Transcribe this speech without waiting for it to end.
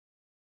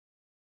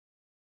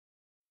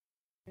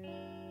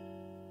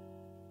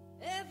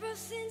Ever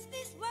since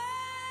this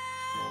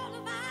world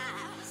of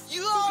ours,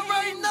 you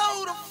already know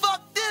who the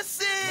fuck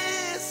this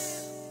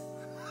is.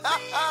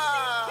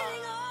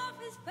 killing off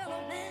his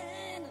fellow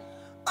man.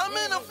 I'm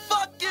in a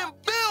fucking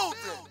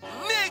building,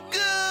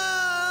 nigga.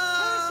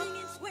 Cursing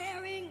and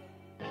swearing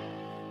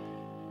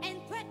and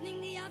threatening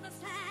the other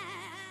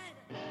side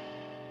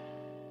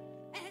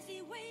as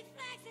he waved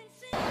flags and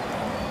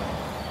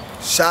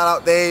sings. Shout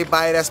out to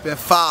everybody that's been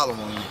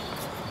following me.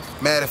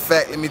 Matter of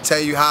fact, let me tell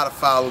you how to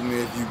follow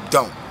me if you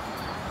don't.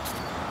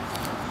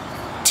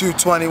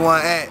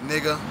 221 @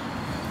 nigga.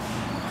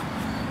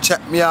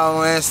 Check me out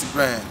on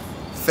Instagram,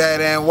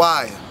 Fat and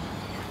Wire.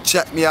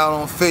 Check me out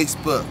on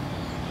Facebook.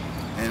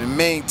 In the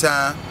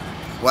meantime,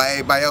 while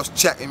everybody else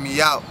checking me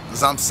out,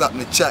 cause I'm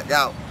something to check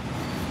out,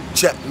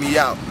 check me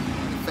out.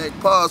 In fact,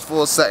 pause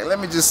for a second. Let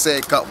me just say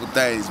a couple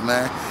things,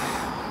 man.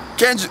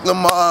 Kendrick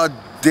Lamar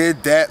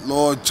did that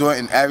Lord joint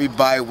and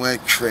everybody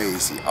went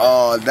crazy.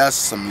 Oh, that's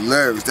some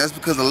lyrics. That's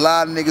because a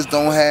lot of niggas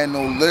don't have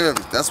no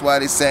lyrics. That's why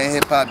they saying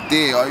hip hop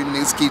dead. All you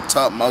niggas keep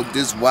talking about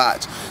this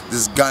watch,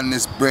 this gun,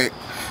 this brick,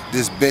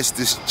 this bitch,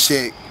 this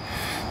chick,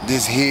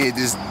 this head,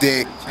 this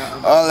dick,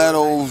 all that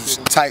old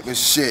type of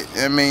shit.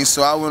 I mean,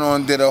 so I went on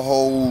and did a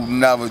whole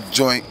nother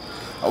joint.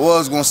 I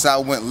was gonna say I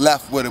went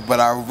left with it, but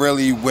I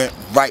really went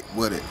right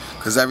with it.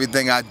 Cause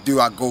everything I do,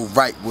 I go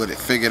right with it.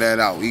 Figure that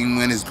out. Even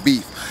when it's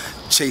beef,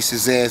 chase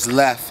his ass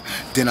left,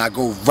 then I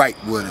go right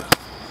with it,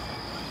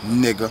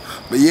 nigga.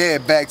 But yeah,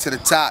 back to the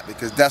top,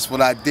 because that's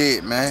what I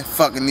did, man.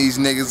 Fucking these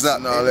niggas up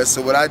and all that.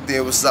 So what I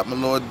did was something a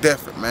little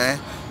different, man.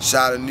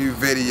 Shot a new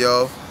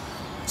video,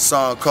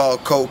 song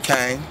called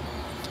Cocaine.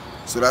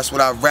 So that's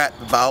what I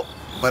rapped about,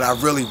 but I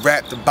really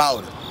rapped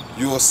about it.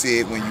 You'll see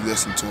it when you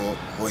listen to it,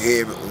 or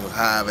hear it, or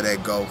however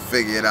that go.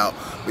 Figure it out.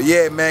 But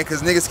yeah, man,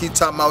 cause niggas keep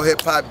talking about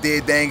hip hop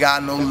dead, they ain't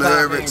got no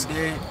lyrics.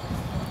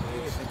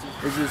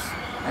 It's just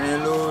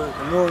ain't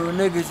loyal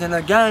niggas in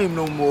the game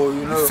no more,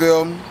 you know. You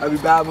feel me?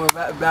 Everybody want to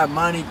rap about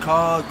money,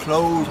 cars,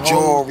 clothes, hoes,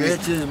 Jewelry,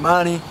 bitches,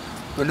 money.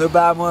 But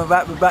nobody want to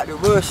rap about the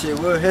real shit,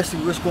 real history,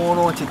 what's going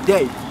on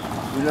today,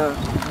 you know.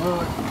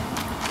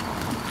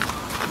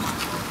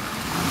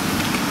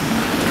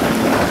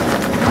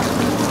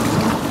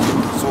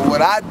 So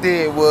what I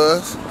did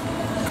was,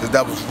 cause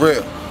that was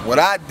real, what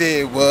I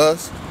did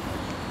was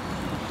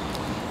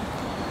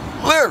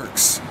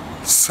lyrics.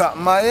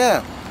 Something I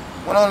am.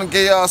 Went on and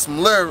gave y'all some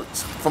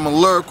lyrics from a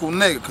lyrical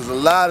nigga, cause a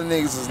lot of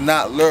niggas is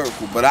not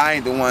lyrical, but I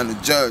ain't the one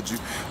to judge you.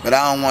 But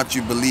I don't want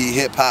you to believe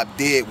hip hop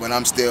dead when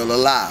I'm still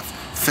alive.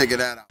 Figure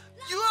that out.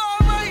 You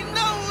already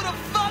know who the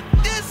fuck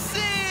this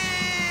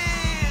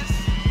is.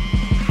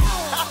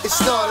 It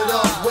started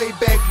off way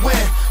back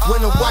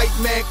when a white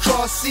man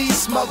crossed seas,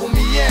 smuggled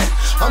me in.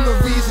 I'm the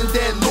reason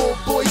that little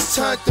boys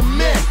turned to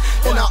men.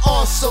 And I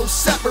also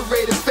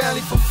separated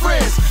family from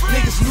friends.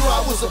 Niggas knew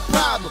I was a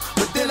problem,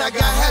 but then I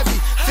got heavy.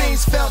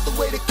 Things found the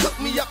way to cook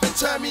me up and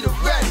turn me to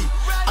ready.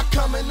 I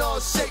come in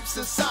all shapes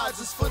and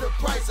sizes for the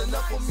price,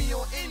 enough for me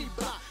on any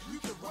block.